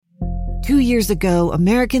2 years ago,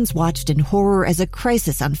 Americans watched in horror as a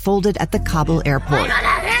crisis unfolded at the Kabul airport.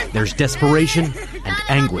 There's desperation and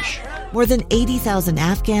anguish. More than 80,000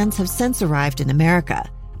 Afghans have since arrived in America,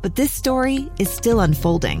 but this story is still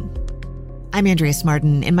unfolding. I'm Andrea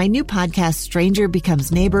Martin. In my new podcast, Stranger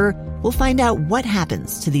Becomes Neighbor, we'll find out what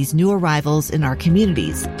happens to these new arrivals in our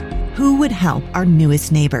communities. Who would help our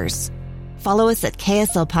newest neighbors? Follow us at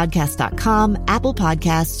kslpodcast.com, Apple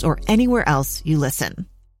Podcasts, or anywhere else you listen.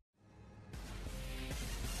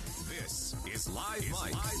 This is Live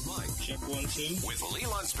Mike. Check 1, 2. With Lee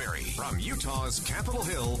Lonsberry. From Utah's Capitol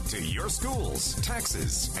Hill to your schools,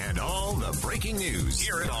 taxes, and all the breaking news.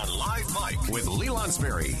 Hear it on Live Mike with Lee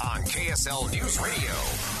Lonsberry on KSL News Radio.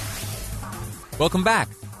 Welcome back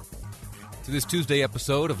to this Tuesday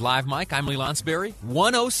episode of Live Mike. I'm Lee Lonsberry.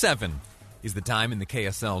 1:07 is the time in the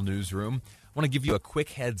KSL newsroom. I want to give you a quick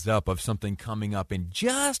heads up of something coming up in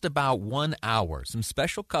just about 1 hour. Some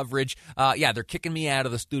special coverage. They're kicking me out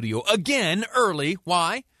of the studio again early.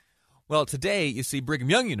 Why? Well, today, you see, Brigham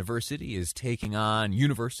Young University is taking on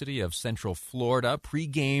University of Central Florida.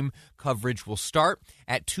 Pre-game coverage will start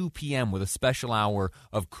at 2 p.m. with a special hour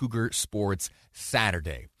of Cougar Sports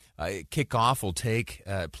Saturday. Kickoff will take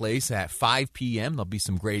place at 5 p.m. There'll be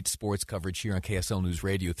some great sports coverage here on KSL News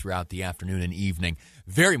Radio throughout the afternoon and evening.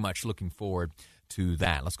 Very much looking forward to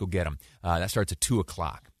that. Let's go get them. That starts at 2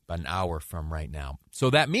 o'clock, about an hour from right now.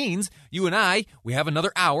 So that means you and I, we have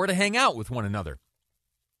another hour to hang out with one another.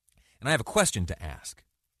 And I have a question to ask,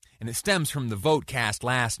 and it stems from the vote cast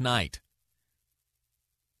last night.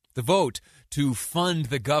 The vote to fund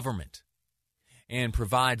the government and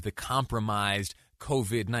provide the compromised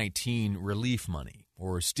COVID-19 relief money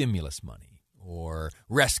or stimulus money or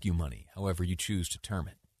rescue money, however you choose to term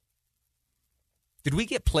it. Did we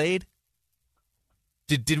get played?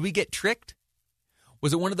 Did we get tricked?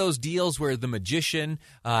 Was it one of those deals where the magician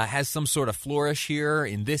has some sort of flourish here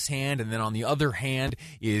in this hand and then on the other hand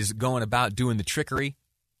is going about doing the trickery?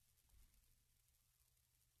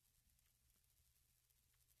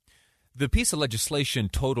 The piece of legislation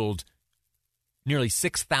totaled nearly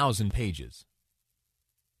 6,000 pages.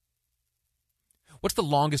 What's the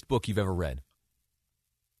longest book you've ever read?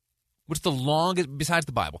 What's the longest, besides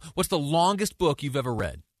the Bible, what's the longest book you've ever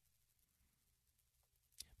read?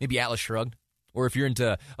 Maybe Atlas Shrugged? Or if you're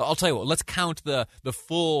into, I'll tell you what, let's count the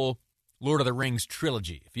full Lord of the Rings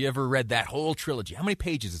trilogy. If you ever read that whole trilogy, how many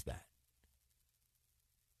pages is that?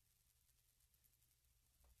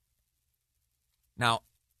 Now,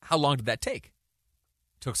 how long did that take?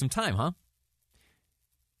 Took some time, huh?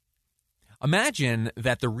 Imagine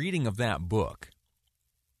that the reading of that book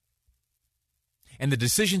and the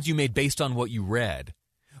decisions you made based on what you read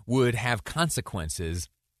would have consequences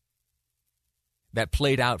that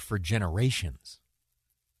played out for generations.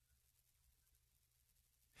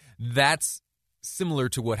 That's similar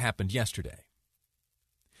to what happened yesterday.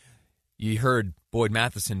 You heard Boyd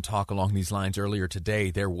Matheson talk along these lines earlier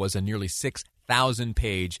today. There was a nearly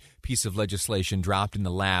 6,000-page piece of legislation dropped in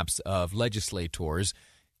the laps of legislators,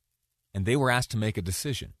 and they were asked to make a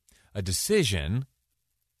decision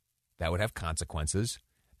that would have consequences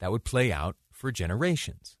that would play out for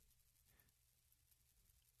generations.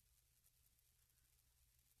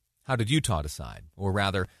 How did Utah decide? Or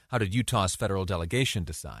rather, how did Utah's federal delegation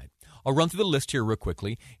decide? I'll run through the list here real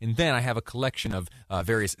quickly, and then I have a collection of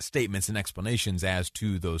various statements and explanations as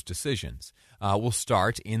to those decisions. We'll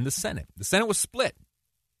start in the Senate. The Senate was split.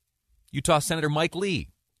 Utah Senator Mike Lee,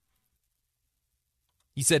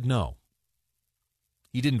 he said no.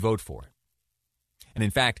 He didn't vote for it. And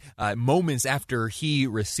in fact, moments after he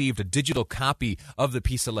received a digital copy of the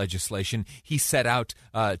piece of legislation, he set out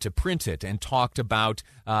to print it and talked about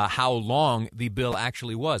how long the bill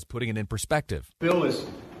actually was, putting it in perspective. The bill is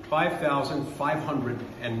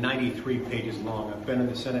 5,593 pages long. I've been in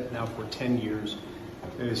the Senate now for 10 years.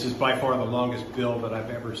 This is by far the longest bill that I've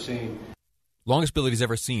ever seen. Longest bill that he's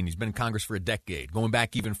ever seen. He's been in Congress for a decade. Going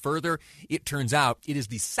back even further, it turns out it is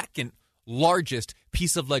the second largest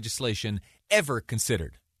piece of legislation ever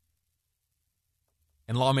considered.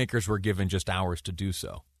 And lawmakers were given just hours to do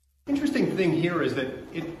so. Interesting thing here is that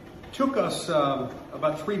it took us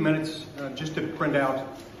about 3 minutes just to print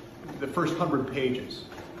out the first 100 pages,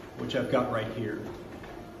 which I've got right here.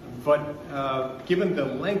 But given the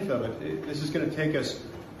length of it, this is going to take us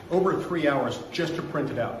over 3 hours just to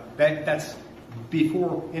print it out. That's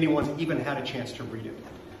before anyone's even had a chance to read it.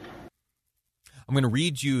 I'm going to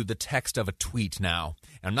read you the text of a tweet now.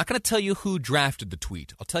 And I'm not going to tell you who drafted the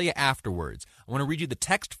tweet. I'll tell you afterwards. I want to read you the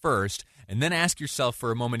text first and then ask yourself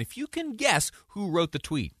for a moment if you can guess who wrote the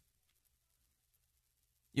tweet.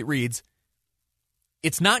 It reads,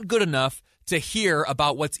 "It's not good enough to hear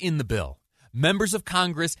about what's in the bill. Members of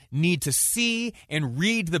Congress need to see and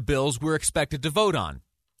read the bills we're expected to vote on.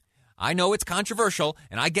 I know it's controversial,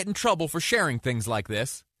 and I get in trouble for sharing things like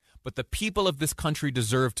this, but the people of this country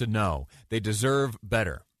deserve to know. They deserve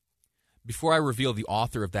better. Before I reveal the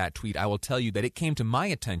author of that tweet, I will tell you that it came to my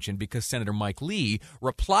attention because Senator Mike Lee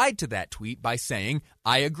replied to that tweet by saying,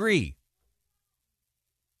 "I agree."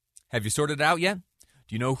 Have you sorted it out yet?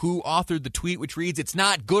 Do you know who authored the tweet which reads, "It's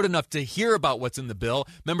not good enough to hear about what's in the bill.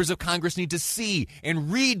 Members of Congress need to see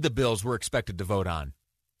and read the bills we're expected to vote on"?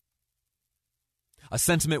 A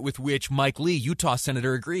sentiment with which Mike Lee, Utah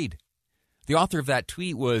senator, agreed. The author of that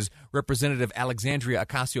tweet was Representative Alexandria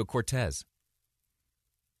Ocasio-Cortez.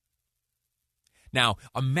 Now,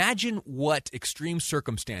 imagine what extreme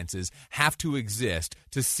circumstances have to exist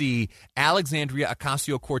to see Alexandria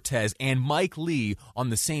Ocasio-Cortez and Mike Lee on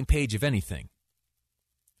the same page of anything,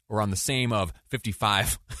 or on the same of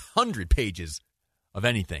 5,500 pages of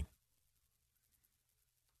anything.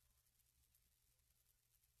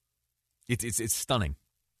 It's stunning.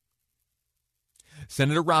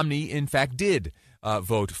 Senator Romney, in fact, did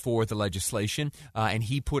vote for the legislation, and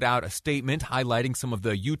he put out a statement highlighting some of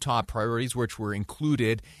the Utah priorities which were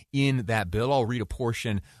included in that bill. I'll read a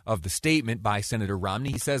portion of the statement by Senator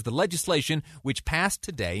Romney. He says, "The legislation which passed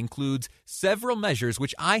today includes several measures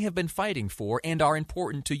which I have been fighting for and are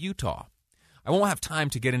important to Utah." I won't have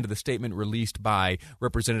time to get into the statement released by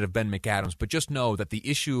Representative Ben McAdams, but just know that the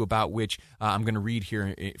issue about which I'm going to read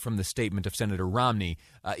here from the statement of Senator Romney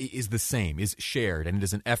is the same, is shared, and it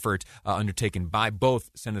is an effort undertaken by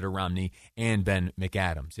both Senator Romney and Ben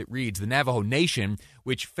McAdams. It reads, "The Navajo Nation,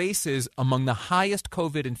 which faces among the highest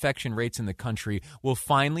COVID infection rates in the country, will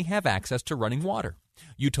finally have access to running water.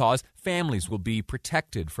 Utah's families will be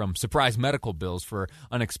protected from surprise medical bills for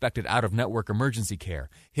unexpected out-of-network emergency care.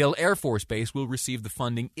 Hill Air Force Base will receive the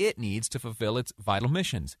funding it needs to fulfill its vital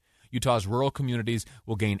missions. Utah's rural communities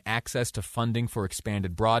will gain access to funding for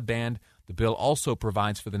expanded broadband. The bill also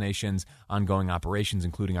provides for the nation's ongoing operations,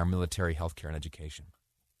 including our military, healthcare, and education."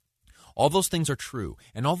 All those things are true,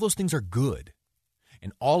 and all those things are good.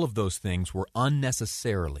 And all of those things were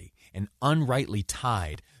unnecessarily and unrightly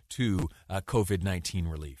tied to COVID-19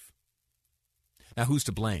 relief. Now, who's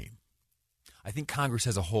to blame? I think Congress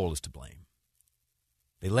as a whole is to blame.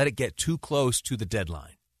 They let it get too close to the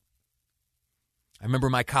deadline. I remember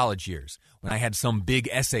my college years when I had some big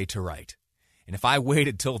essay to write. And if I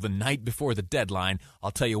waited till the night before the deadline,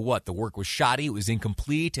 I'll tell you what, the work was shoddy, it was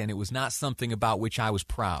incomplete, and it was not something about which I was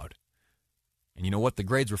proud. And you know what? The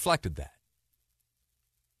grades reflected that.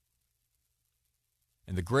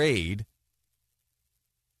 And the grade,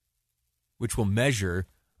 which will measure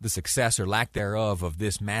the success or lack thereof of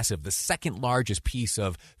this massive, the second largest piece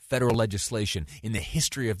of federal legislation in the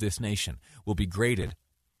history of this nation, will be graded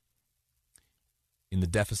in the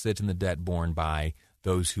deficit and the debt borne by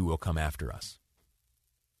those who will come after us.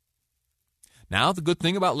 Now, the good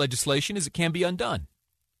thing about legislation is it can be undone.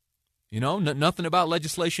 You know, nothing about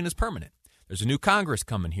legislation is permanent. There's a new Congress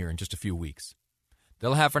coming here in just a few weeks.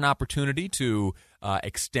 They'll have an opportunity to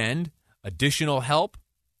extend additional help,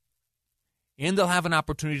 and they'll have an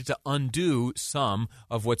opportunity to undo some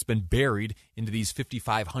of what's been buried into these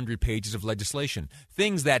 5,500 pages of legislation.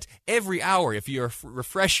 Things that every hour, if you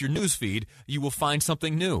refresh your news feed, you will find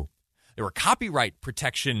something new. There were copyright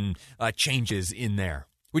protection changes in there,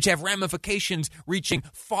 which have ramifications reaching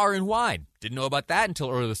far and wide. Didn't know about that until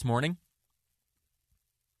early this morning.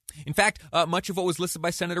 In fact, much of what was listed by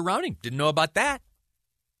Senator Romney, didn't know about that.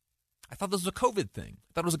 I thought this was a COVID thing.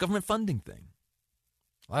 I thought it was a government funding thing.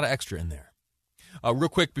 A lot of extra in there. Real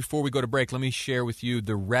quick, before we go to break, let me share with you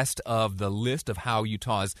the rest of the list of how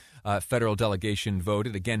Utah's federal delegation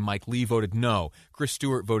voted. Again, Mike Lee voted no. Chris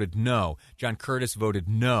Stewart voted no. John Curtis voted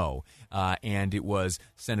no. And it was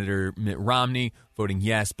Senator Mitt Romney voting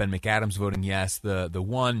yes. Ben McAdams voting yes. The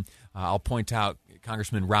one, I'll point out,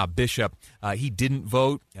 Congressman Rob Bishop, he didn't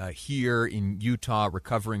vote here in Utah,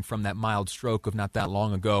 recovering from that mild stroke of not that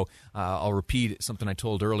long ago. I'll repeat something I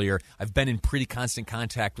told earlier. I've been in pretty constant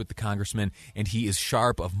contact with the congressman, and he is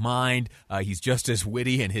sharp of mind. He's just as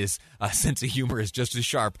witty, and his sense of humor is just as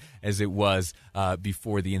sharp as it was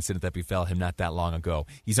before the incident that befell him not that long ago.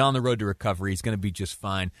 He's on the road to recovery. He's going to be just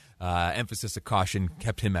fine. Emphasis of caution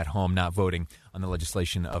kept him at home, not voting on the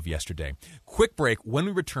legislation of yesterday. Quick break. When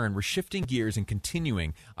we return, we're shifting gears and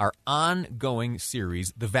continuing our ongoing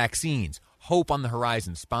series, The Vaccines, Hope on the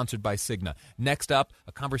Horizon, sponsored by Cigna. Next up,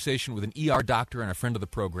 a conversation with an ER doctor and a friend of the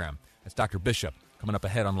program. That's Dr. Bishop, coming up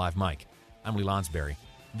ahead on Live Mike. I'm Lee Lonsberry.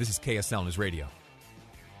 This is KSL News Radio.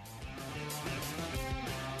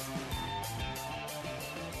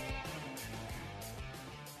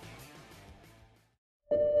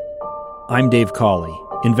 I'm Dave Cawley,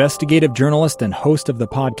 investigative journalist and host of the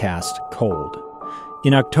podcast Cold.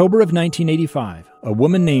 In October of 1985, a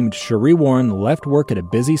woman named Cherie Warren left work at a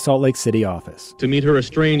busy Salt Lake City office to meet her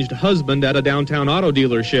estranged husband at a downtown auto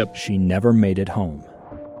dealership. She never made it home.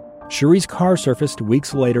 Cherie's car surfaced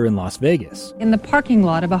weeks later in Las Vegas. In the parking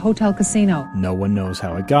lot of a hotel casino. No one knows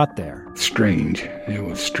how it got there. Strange. It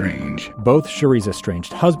was strange. Both Cherie's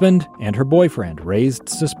estranged husband and her boyfriend raised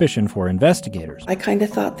suspicion for investigators. I kind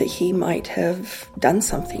of thought that he might have done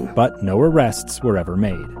something. But no arrests were ever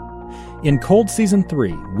made. In Cold Season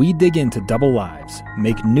 3, we dig into double lives,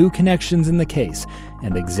 make new connections in the case,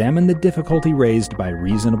 and examine the difficulty raised by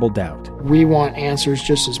reasonable doubt. We want answers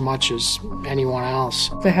just as much as anyone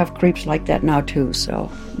else. They have creeps like that now too,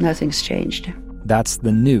 so nothing's changed. That's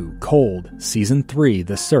the new Cold Season 3,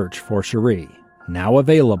 The Search for Cherie, now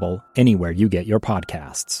available anywhere you get your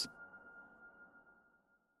podcasts.